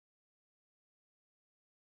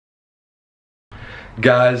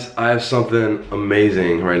Guys, I have something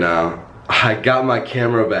amazing right now. I got my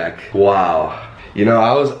camera back. Wow. You know,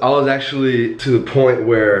 I was actually to the point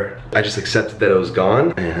where I just accepted that it was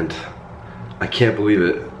gone, and I can't believe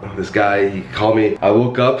it. This guy, he called me. I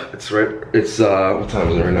woke up, it's what time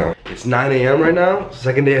is it right now? It's 9 a.m. right now,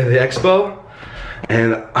 second day of the expo.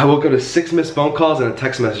 And I woke up to 6 missed phone calls and a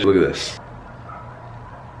text message. Look at this.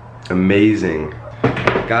 Amazing.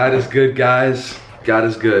 God is good, guys. God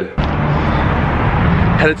is good.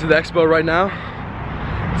 Headed to the expo right now.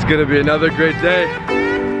 It's gonna be another great day.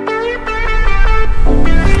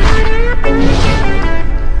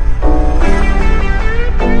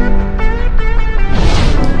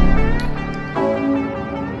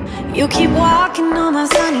 You keep walking on my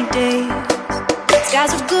sunny days.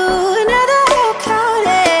 Skies are blue and they're all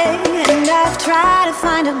cloudy, and I've tried to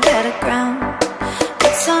find a better ground,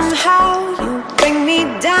 but somehow you bring me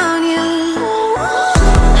down.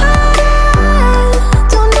 I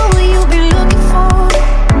don't know what you've been looking for.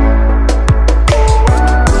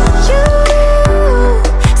 You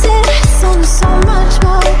said so much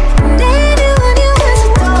more, maybe when you was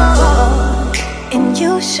a dog, and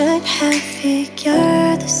you should have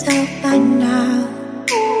figured this out by now.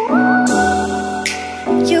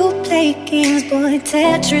 You play games, boy,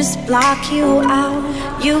 Tetris block you out.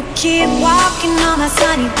 You keep walking on my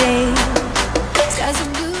sunny days. Skies are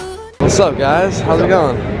blue. What's up, guys? How's it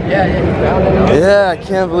going? Yeah, I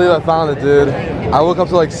can't believe I found it, dude. I woke up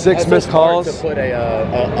to like 6 missed calls. To put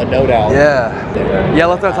a note out. Yeah, I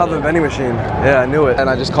left it on top of the vending machine. Yeah, I knew it. And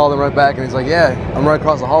I just called him right back, and he's like, yeah, I'm right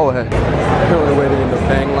across the hallway. Currently waiting in the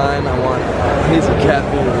bang line. I need some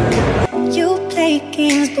caffeine. You play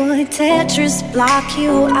games, boy, Tetris block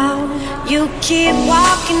you out. You keep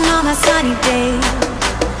walking on my sunny days.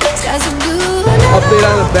 Skies are blue. Update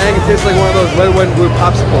on the bang, it tastes like one of those red, white, and blue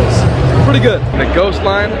popsicles. Pretty good. The ghost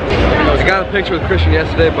line. I got a picture with Christian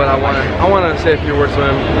yesterday, but I wanna say a few words to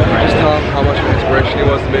him. Just tell him how much of an inspiration he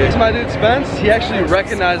was to me. This is my dude Spence. He actually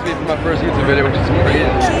recognized me from my first YouTube video, which is crazy.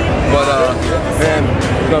 But man,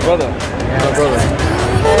 he's my brother. He's my brother.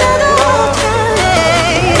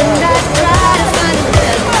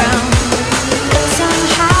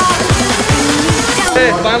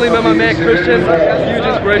 Hey, finally met my man Christian. Huge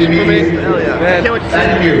inspiration for me. Hell yeah. Man. I can't wait to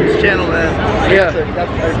see his channel, man. Yeah. That's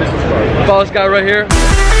our business card. Follow this guy right here.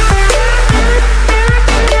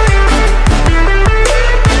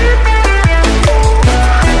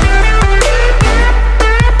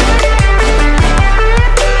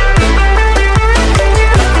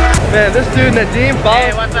 Man, this dude Nadim,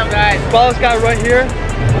 Hey, what's up, guys? Follow this guy right here.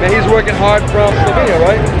 Man, he's working hard from Slovenia,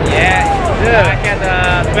 right? Yeah. Yeah. I had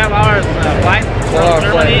 12 hours flight from 12-hour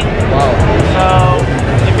Germany. flight. Wow. So,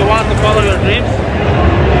 if you want to follow your dreams,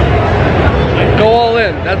 Go all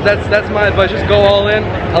in. That's my advice. Just go all in.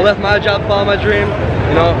 I left my job to follow my dream.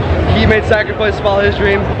 You know, he made sacrifice to follow his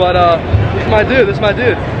dream. But this is my dude. This is my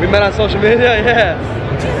dude. We met on social media. Yeah.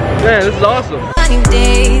 Man, this is awesome. Sunny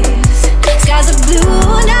days, skies are blue,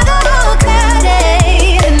 now they're all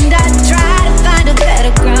cloudy, and I try to find a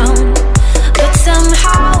better ground, but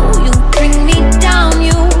somehow you bring me down.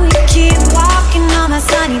 You keep walking on my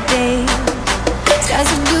sunny days. Skies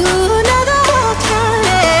are blue, now they're all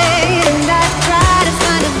cloudy, and I try to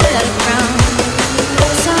find a better ground,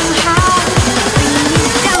 but somehow you bring me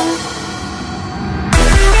down.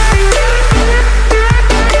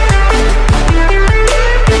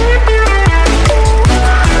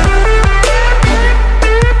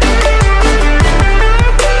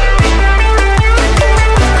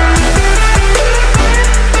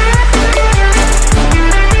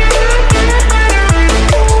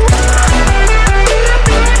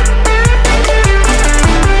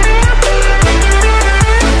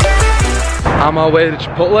 On my way to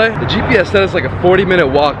Chipotle. The GPS said it's like a 40-minute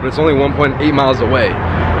walk, but it's only 1.8 miles away.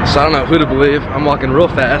 So I don't know who to believe. I'm walking real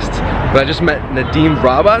fast. But I just met Nadim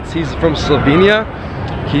Robots. He's from Slovenia.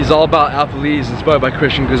 He's all about alpha leads, inspired by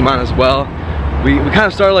Christian Guzman as well. We kind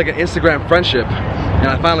of started like an Instagram friendship, and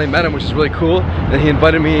I finally met him, which is really cool. And he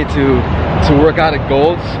invited me to work out at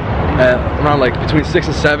Gold's around like between 6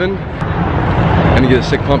 and 7. And to get a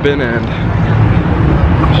sick pump in and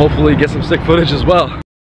hopefully get some sick footage as well.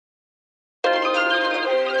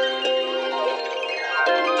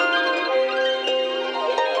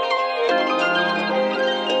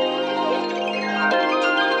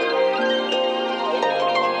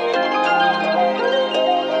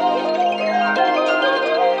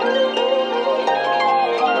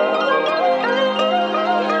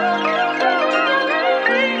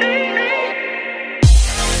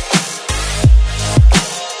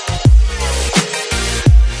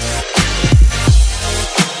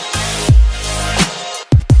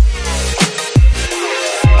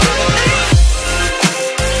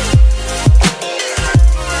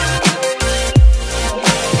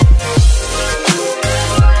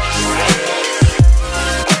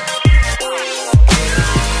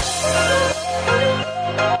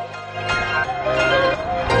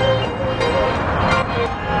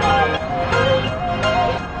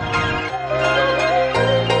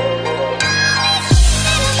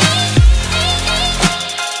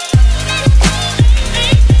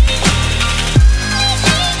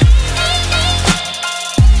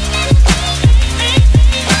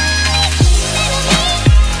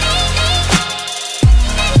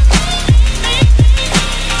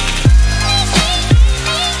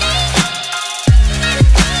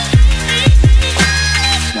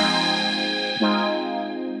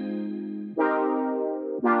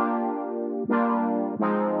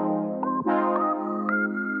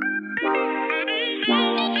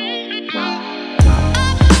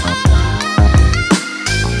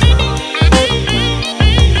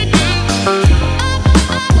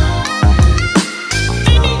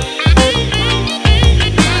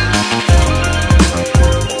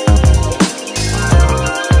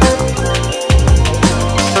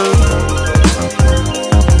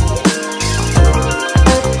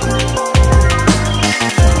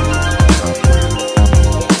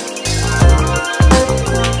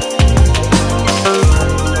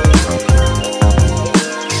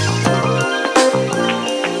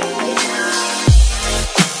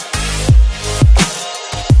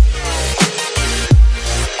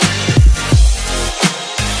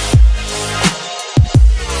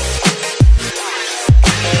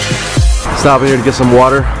 Stopping here to get some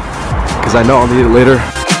water, because I know I'll need it later.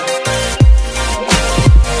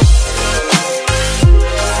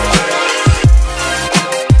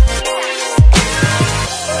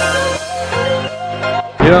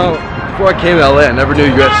 You know, before I came to LA, I never knew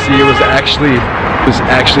UFC was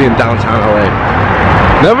actually in downtown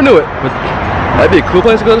LA. Never knew it, but that'd be a cool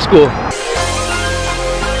place to go to school.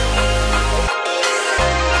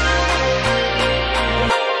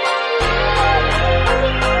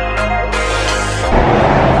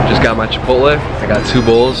 Just got my Chipotle. I got 2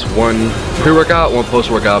 bowls, one pre-workout, one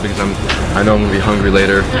post-workout, because I know I'm gonna be hungry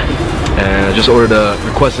later. And I just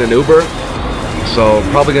requested an Uber. So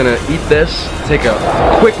probably gonna eat this, take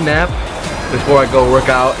a quick nap before I go work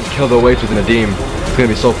out and kill the weights with Nadim. It's gonna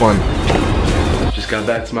be so fun. Just got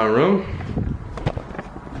back to my room.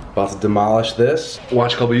 About to demolish this.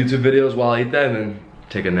 Watch a couple YouTube videos while I eat that and then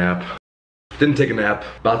take a nap. Didn't take a nap.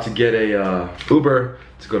 About to get a Uber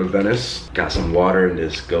to go to Venice. Got some water and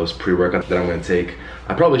this Ghost pre-workout that I'm gonna take.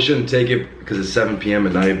 I probably shouldn't take it because it's 7 p.m.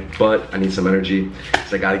 at night, but I need some energy.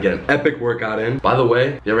 So I gotta get an epic workout in. By the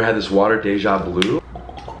way, you ever had this water, Deja Blue?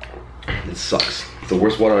 It sucks. It's the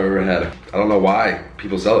worst water I've ever had. I don't know why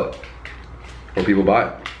people sell it or people buy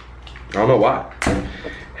it. I don't know why. It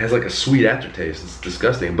has like a sweet aftertaste. It's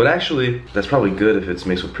disgusting. But actually, that's probably good if it's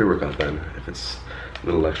mixed with pre-workout then. If it's a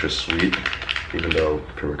little extra sweet, even though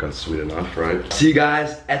pre-workout's sweet enough, right? See you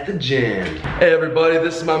guys at the gym. Hey everybody,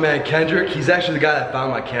 this is my man Kendrick. He's actually the guy that found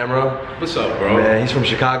my camera. What's up, bro? Man, he's from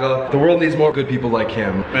Chicago. The world needs more good people like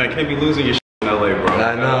him. Man, I can't be losing your shit in LA, bro.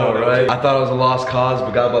 I know, right? I thought it was a lost cause,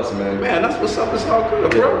 but God bless him, man. Man, that's what's up. It's all good,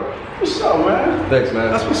 bro. What's up, man? Thanks, man.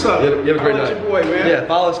 That's what's up. You have a great night. Your boy, man. Yeah,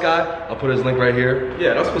 follow this guy. I'll put his link right here.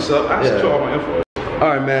 Yeah, that's what's up. I should show all my info.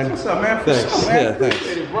 All right, man. What's up, man? Thanks. What's up, man? Yeah, thanks.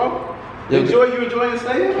 Appreciate it, bro. Yeah, You enjoying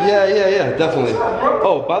staying? Yeah, definitely. What's up, bro?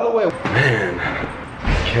 Oh, by the way, man,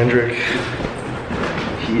 Kendrick,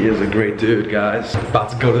 he is a great dude, guys. About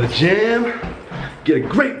to go to the gym, get a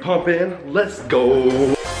great pump in. Let's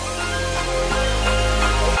go.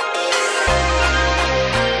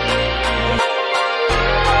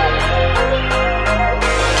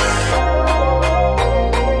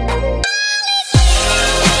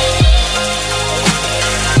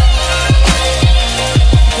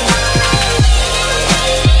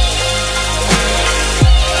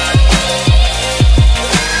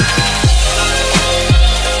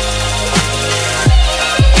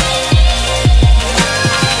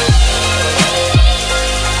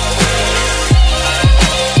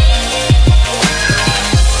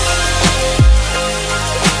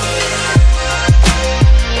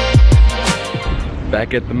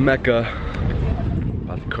 Back at the Mecca,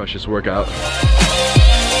 about to crush this workout.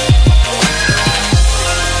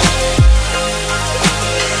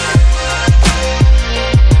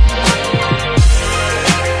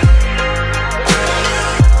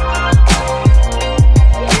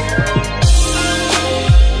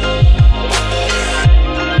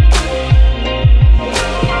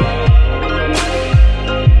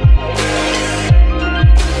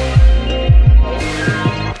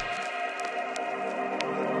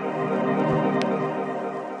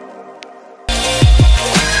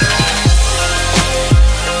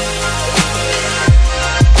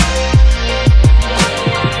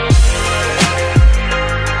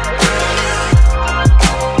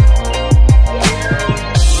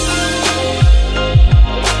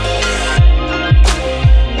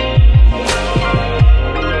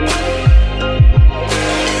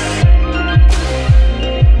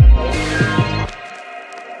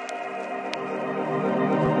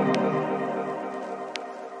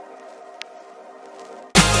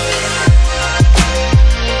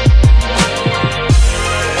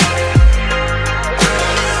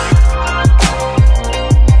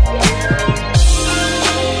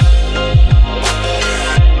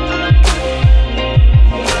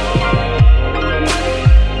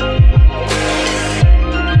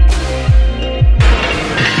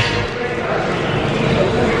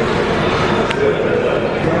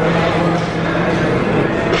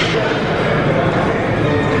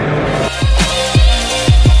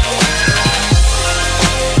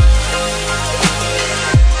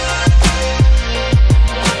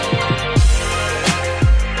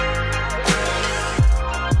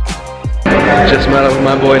 Just met up with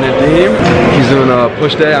my boy Nadim. He's doing a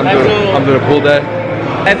push day. I'm doing a pull day.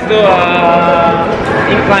 Let's do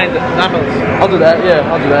inclined dumbbells. I'll do that. Yeah,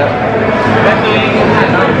 I'll do that. Let's do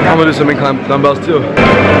inclined dumbbells. I'm gonna do some incline dumbbells too.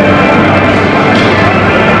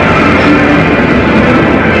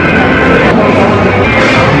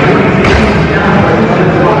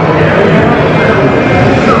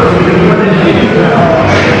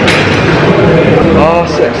 Oh,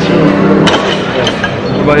 6.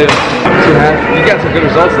 about you? 2.5. You got some good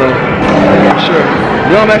results though. I'm sure.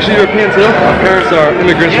 You know, I'm actually European too. My parents are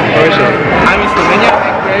immigrants from Croatia. I'm in Slovenia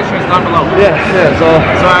and Croatia is down below. Yeah, so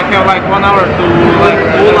I have like 1 hour to like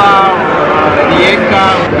Pula or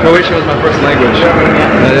Rijeka. Croatian was my first language.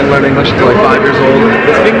 I didn't learn English until like 5 years old.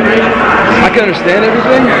 Speak Croatian? I can understand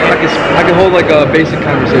everything. I can hold like a basic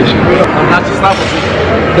conversation. Znači slabo si.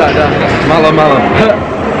 Da, malo.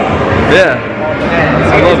 Yeah,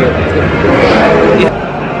 I love it.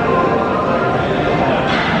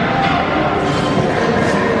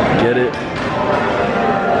 Get it?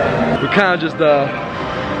 We're kind of just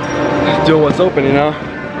doing what's open, you know?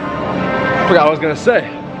 Forgot what I was gonna say.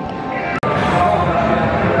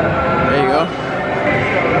 There you go.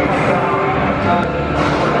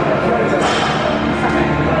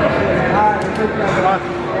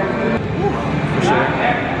 For sure.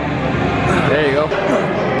 There you go.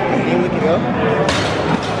 Think we can go?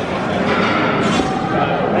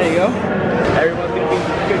 There you go. Everyone thinking the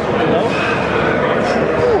picture below?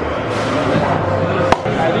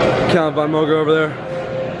 Count Von Moger over there.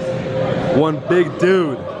 One big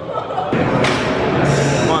dude.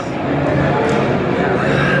 Come on.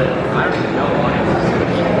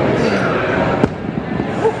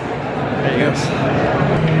 There he goes.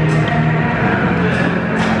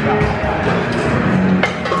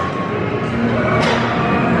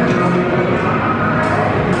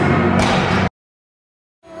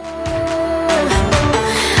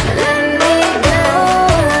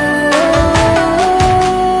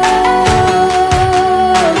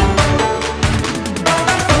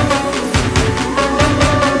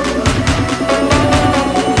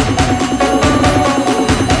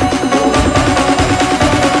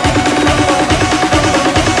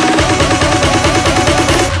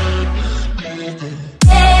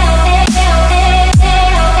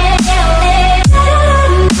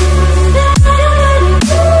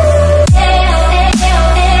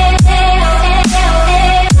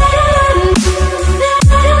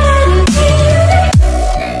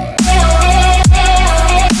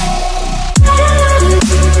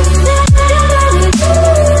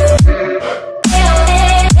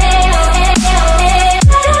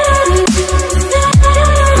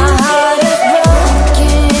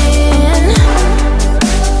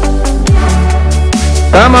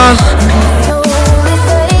 Come on.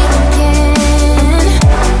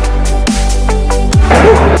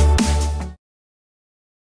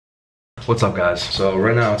 What's up guys? So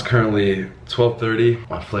right now it's currently 12:30.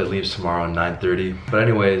 My flight leaves tomorrow at 9:30. But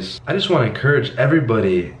anyways, I just want to encourage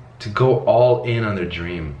everybody to go all in on their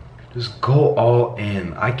dream. Just go all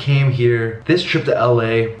in. I came here, this trip to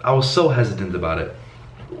LA, I was so hesitant about it.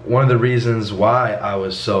 One of the reasons why I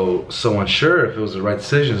was so unsure if it was the right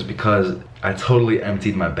decision is because I totally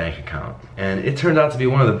emptied my bank account. And it turned out to be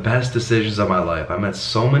one of the best decisions of my life. I met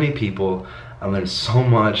so many people, I learned so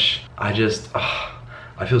much. I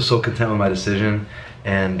feel so content with my decision.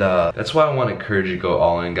 And that's why I want to encourage you to go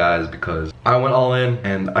all in, guys, because I went all in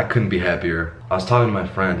and I couldn't be happier. I was talking to my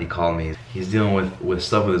friend, he called me. He's dealing with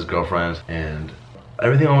stuff with his girlfriend, and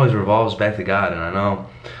everything always revolves back to God. And I know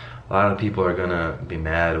a lot of people are gonna be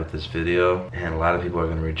mad with this video, and a lot of people are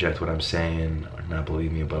gonna reject what I'm saying or not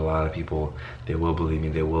believe me, but a lot of people, they will believe me,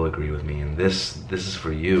 they will agree with me, and this is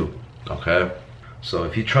for you, okay? So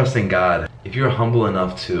if you trust in God, if you're humble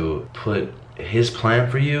enough to put His plan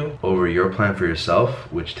for you over your plan for yourself,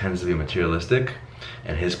 which tends to be materialistic,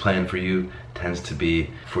 and His plan for you tends to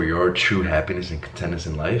be for your true happiness and contentness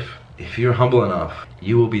in life, if you're humble enough,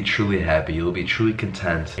 you will be truly happy, you will be truly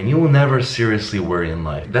content, and you will never seriously worry in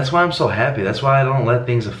life. That's why I'm so happy. That's why I don't let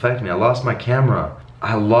things affect me. I lost my camera.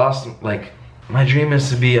 I lost, like, my dream is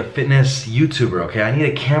to be a fitness YouTuber, okay? I need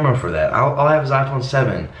a camera for that. All I have is iPhone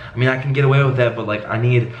 7. I mean, I can get away with that, but like, I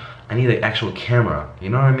need an actual camera. You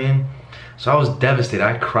know what I mean? So I was devastated.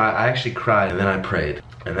 I cried. I actually cried, and then I prayed.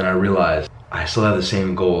 And then I realized I still have the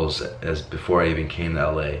same goals as before I even came to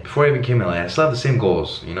LA. Before I even came to LA, I still have the same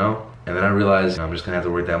goals, you know? And then I realized, I'm just gonna have to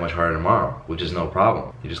work that much harder tomorrow, which is no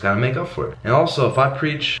problem. You just gotta make up for it. And also, if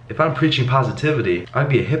I'm preaching positivity, I'd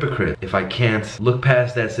be a hypocrite if I can't look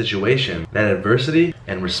past that situation, that adversity,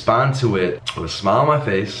 and respond to it with a smile on my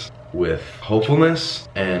face, with hopefulness,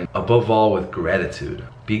 and above all, with gratitude.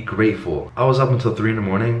 Be grateful. I was up until 3 in the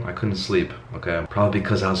morning. I couldn't sleep, okay? Probably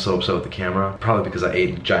because I was so upset with the camera. Probably because I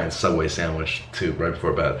ate a giant Subway sandwich too right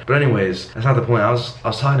before bed. But anyways, that's not the point. I was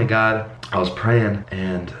talking to God, I was praying,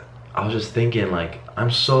 and I was just thinking, like,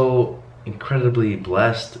 I'm so incredibly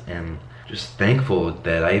blessed and just thankful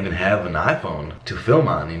that I even have an iPhone to film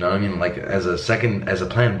on, you know what I mean? Like, as a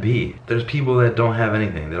plan B. There's people that don't have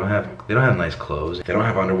anything. They don't have nice clothes. They don't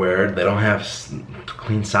have underwear. They don't have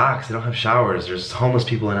clean socks. They don't have showers. There's homeless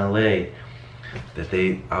people in LA that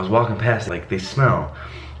I was walking past, like they smell.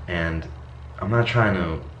 And I'm not trying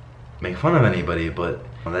to make fun of anybody, but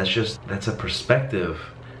that's a perspective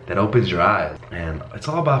that opens your eyes. And it's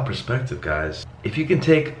all about perspective, guys. If you can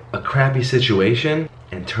take a crappy situation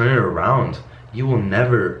and turn it around, you will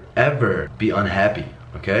never, ever be unhappy,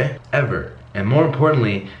 okay? Ever. And more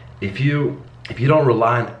importantly, if you don't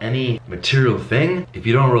rely on any material thing, if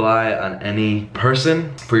you don't rely on any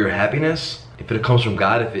person for your happiness, if it comes from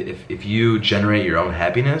God, if you generate your own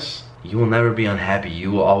happiness, you will never be unhappy.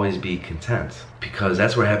 You will always be content, because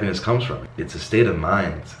that's where happiness comes from. It's a state of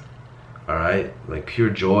mind, all right? Like pure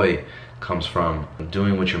joy comes from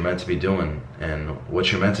doing what you're meant to be doing, and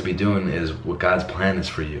what you're meant to be doing is what God's plan is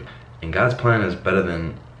for you. And God's plan is better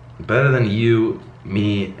than you,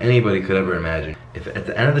 me, anybody could ever imagine. If at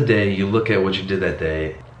the end of the day you look at what you did that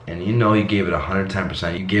day and you know you gave it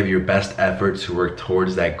 110%, you gave your best effort to work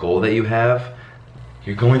towards that goal that you have,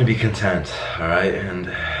 you're going to be content, all right?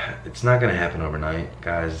 And it's not gonna happen overnight,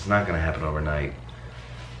 guys. It's not gonna happen overnight.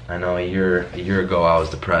 I know a year ago I was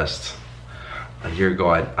depressed. A year ago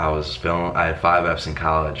I was feeling, I had 5 F's in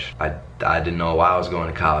college. I didn't know why I was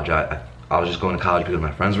going to college. I was just going to college because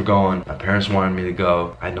my friends were going, my parents wanted me to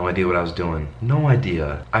go. I had no idea what I was doing. No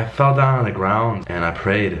idea. I fell down on the ground and I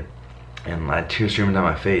prayed, and I had tears streaming down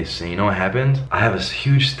my face. And you know what happened? I have this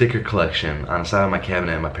huge sticker collection on the side of my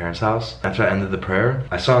cabinet at my parents' house. After I ended the prayer,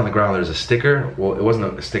 I saw on the ground there's a sticker. Well, it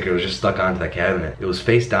wasn't a sticker, it was just stuck onto that cabinet. It was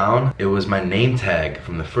face down. It was my name tag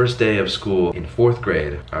from the first day of school in 4th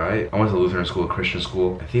grade, all right? I went to Lutheran school, Christian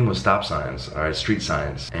school. My theme was stop signs, all right, street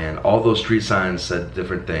signs. And all those street signs said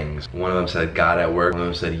different things. One of them said God at work, one of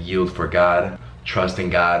them said yield for God, trust in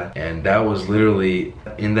God. And that was literally,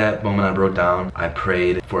 in that moment I broke down, I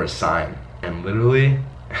prayed for a sign. And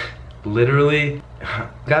literally,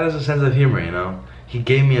 God has a sense of humor, you know? He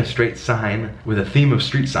gave me a straight sign with a theme of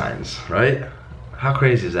street signs, right? How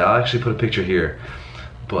crazy is that? I'll actually put a picture here.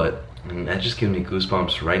 But that just gives me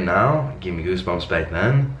goosebumps right now. It gave me goosebumps back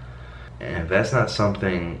then. And if that's not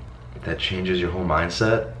something that changes your whole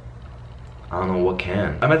mindset, I don't know what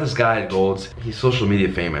can. I met this guy at Gold's. He's social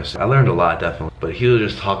media famous. I learned a lot, definitely. But he was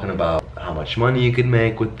just talking about how much money you could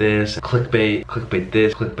make with this. Clickbait, clickbait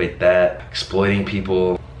this, clickbait that. Exploiting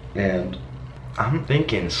people. And I'm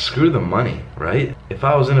thinking, screw the money, right? If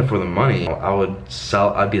I was in it for the money,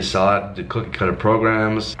 I'd be a sellout, do cookie cutter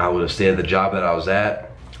programs. I would have stayed at the job that I was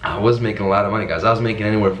at. I was making a lot of money, guys. I was making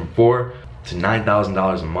anywhere from $4,000 to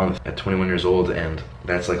 $9,000 a month at 21 years old, and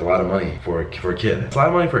that's like a lot of money for a kid. It's a lot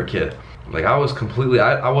of money for a kid. Like I was completely,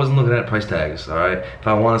 I wasn't looking at price tags, all right? If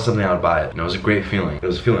I wanted something, I would buy it. And it was a great feeling. It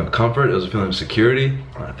was a feeling of comfort, it was a feeling of security,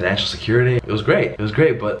 financial security. It was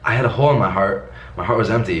great, but I had a hole in my heart. My heart was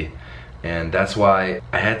empty. And that's why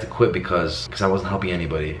I had to quit, because I wasn't helping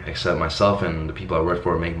anybody except myself and the people I worked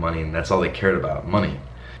for make money, and that's all they cared about, money.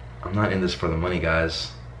 I'm not in this for the money,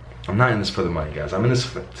 guys. I'm not in this for the money, guys. I'm in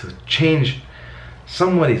this to change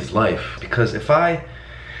somebody's life. Because if I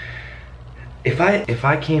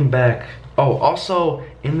came back, oh, also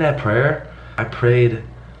in that prayer, I prayed,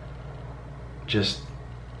 I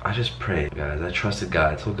just prayed, guys. I trusted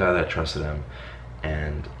God. I told God that I trusted him,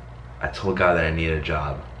 and I told God that I needed a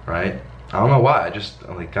job, right? I don't know why,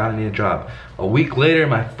 I'm like, God, I need a job. A week later,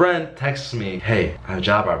 my friend texts me, hey, I have a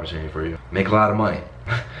job opportunity for you. Make a lot of money.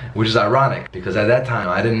 Which is ironic, because at that time,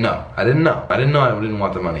 I didn't know. I didn't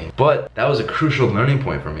want the money. But that was a crucial learning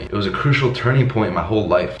point for me. It was a crucial turning point in my whole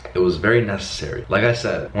life. It was very necessary. Like I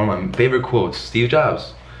said, one of my favorite quotes, Steve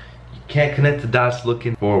Jobs, you can't connect the dots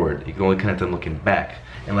looking forward. You can only connect them looking back.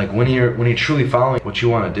 And like when you're truly following what you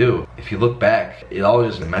want to do, if you look back, it all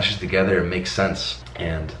just meshes together and makes sense.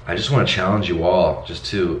 And I just want to challenge you all just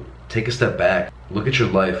to take a step back, look at your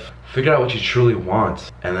life, figure out what you truly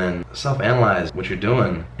want, and then self-analyze what you're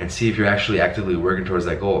doing and see if you're actually actively working towards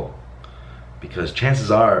that goal. Because chances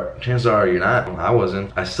are you're not. I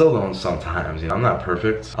wasn't. I still don't sometimes. You know, I'm not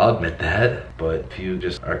perfect. I'll admit that. But if you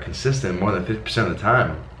just are consistent more than 50% of the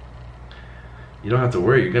time, you don't have to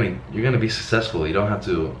worry. You're gonna be successful. You don't have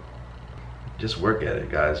to. Just work at it,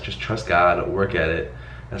 guys. Just trust God. Work at it.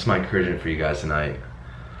 That's my encouragement for you guys tonight.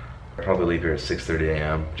 I'll probably leave here at 6:30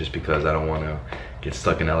 a.m. just because I don't want to get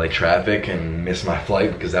stuck in LA traffic and miss my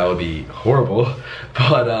flight, because that would be horrible.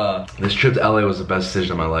 But this trip to LA was the best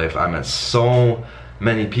decision of my life. I met so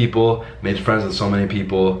many people, made friends with so many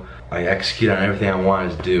people. I executed on everything I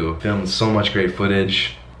wanted to do. Filmed so much great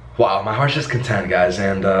footage. Wow, my heart's just content, guys,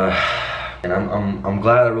 and I'm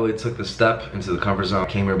glad I really took the step into the comfort zone. I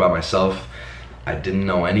came here by myself. I didn't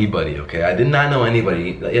know anybody, okay? I did not know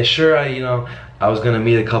anybody. Yeah, sure, I was gonna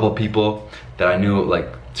meet a couple people that I knew, like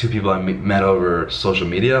two people I met over social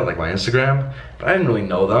media, like my Instagram, but I didn't really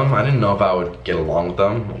know them. I didn't know if I would get along with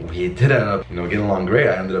them. We did end up, getting along great.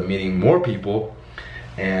 I ended up meeting more people,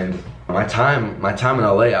 and my time in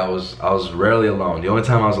LA, I was rarely alone. The only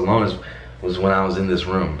time I was alone was when I was in this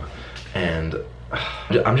room, and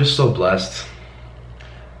I'm just so blessed.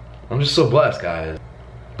 I'm just so blessed, guys.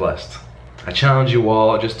 Blessed. I challenge you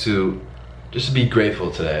all just to be grateful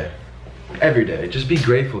today. Every day, just be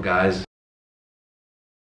grateful, guys.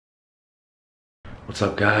 What's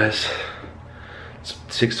up, guys? It's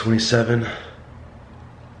 6:27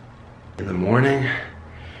 in the morning.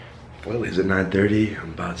 Well, it's at 9:30.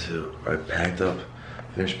 I packed up,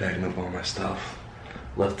 finished packing up all my stuff.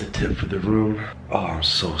 Left the tip for the room. Oh, I'm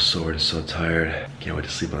so sore and so tired. Can't wait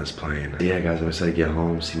to sleep on this plane. Yeah, guys, I'm excited to get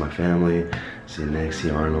home, see my family, see Nick, see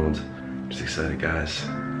Arnold. I'm just excited, guys.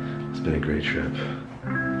 It's been a great trip.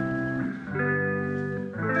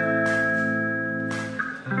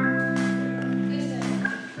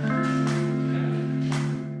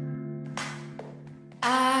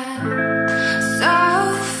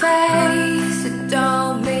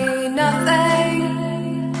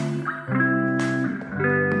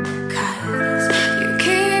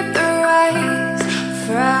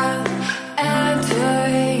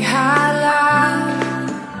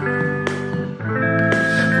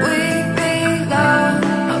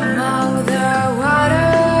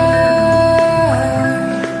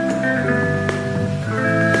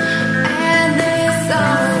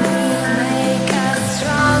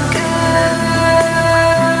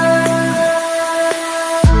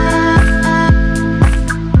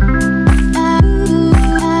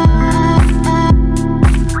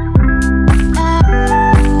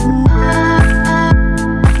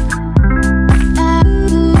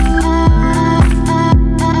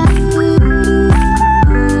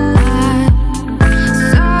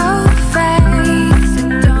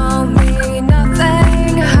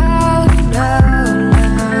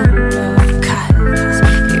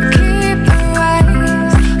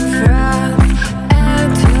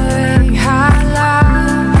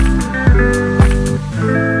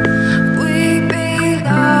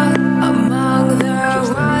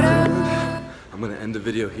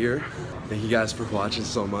 Here. Thank you guys for watching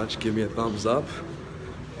so much. Give me a thumbs up,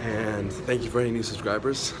 and thank you for any new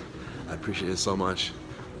subscribers. I appreciate it so much.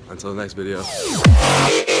 Until the next video.